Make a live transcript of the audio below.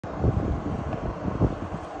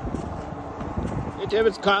Hey Tim,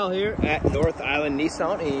 it's Kyle here at North Island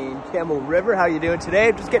Nissan in Campbell River. How you doing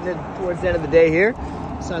today? Just getting towards the end of the day here.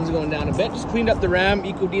 Sun's going down a bit. Just cleaned up the Ram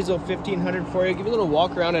EcoDiesel 1500 for you. Give you a little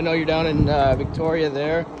walk around. I know you're down in Victoria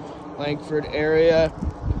there, Langford area.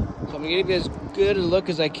 So I'm gonna give you as good a look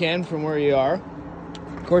as I can from where you are.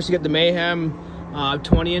 Of course, you get the Mayhem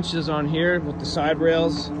 20 inches on here with the side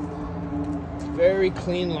rails. Very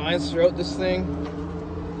clean lines throughout this thing.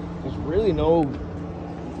 There's really no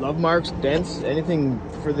love marks, dents, anything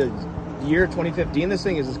for the year 2015. This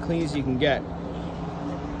thing is as clean as you can get.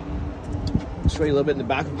 I'll show you a little bit in the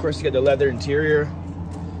back. Of course, you got the leather interior.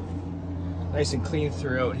 Nice and clean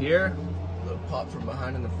throughout here. A little pop from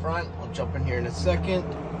behind in the front. I'll jump in here in a second.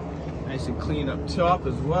 Nice and clean up top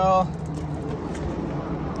as well.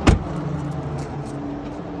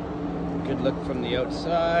 Good look from the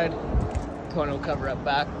outside. Tonneau cover up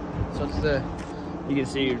back. So it's you can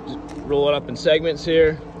see, just roll it up in segments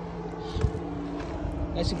here.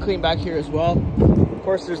 Nice and clean back here as well. Of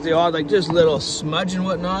course, there's the odd, like, just little smudge and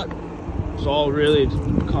whatnot. It's all really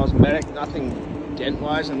cosmetic, nothing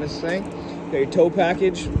dent-wise on this thing. Got your tow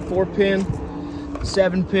package, 4-pin,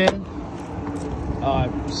 7-pin.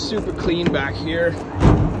 Super clean back here. In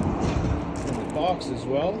the box as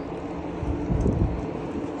well.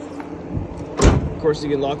 Of course, you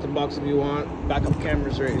can lock the box if you want. Backup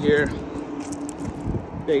cameras right here.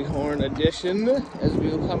 Bighorn edition. As we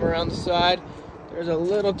will come around the side, there's a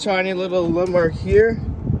little tiny little love mark here.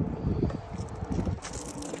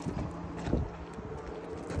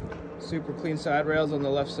 Super clean side rails on the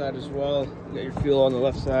left side as well. You got your fuel on the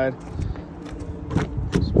left side.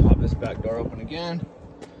 Just pop this back door open again.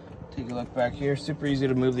 Take a look back here. Super easy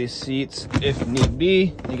to move these seats if need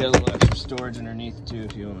be. You got a little extra storage underneath too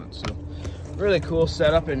if you want. So really cool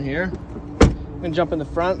setup in here. I'm gonna jump in the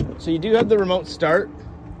front. So you do have the remote start.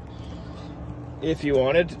 If you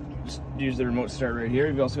wanted, just use the remote start right here.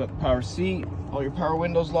 You've also got the power seat, all your power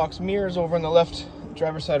windows, locks, mirrors over on the left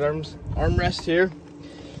driver's side armrest here.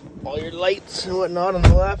 All your lights and whatnot on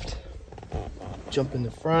the left. Jump in the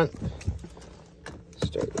front.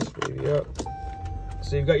 Start this baby up.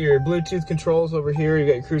 So you've got your Bluetooth controls over here. You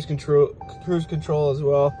got your cruise control as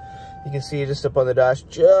well. You can see just up on the dash,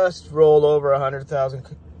 just rolled over 100,000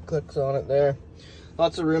 clicks on it there.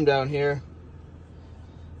 Lots of room down here.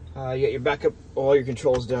 You got your backup, all your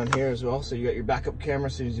controls down here as well. So you got your backup camera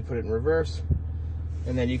as soon as you put it in reverse.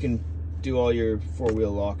 And then you can do all your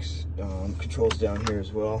four-wheel locks controls down here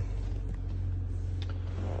as well.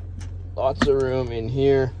 Lots of room in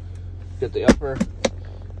here. Got the upper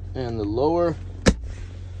and the lower.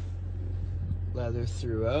 Leather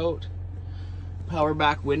throughout. Power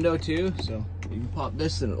back window too. So you can pop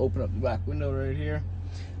this and open up the back window right here.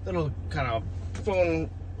 Little kind of phone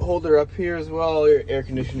holder up here as well. Your air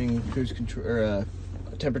conditioning, cruise control, or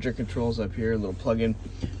temperature controls up here. A little plug-in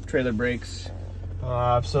trailer brakes.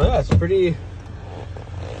 So yeah, it's pretty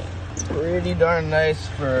darn nice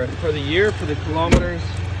for the year, for the kilometers,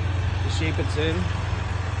 the shape it's in.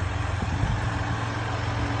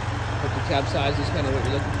 But the cab size is kind of what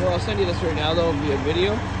you're looking for. I'll send you this right now though via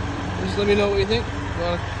video. Just let me know what you think. If you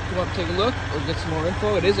want to come up, take a look, or get some more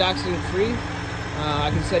info. It is accident free.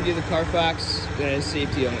 I can send you the Carfax and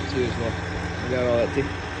safety on it too as well. I got all that too.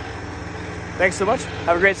 Thanks so much.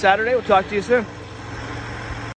 Have a great Saturday. We'll talk to you soon.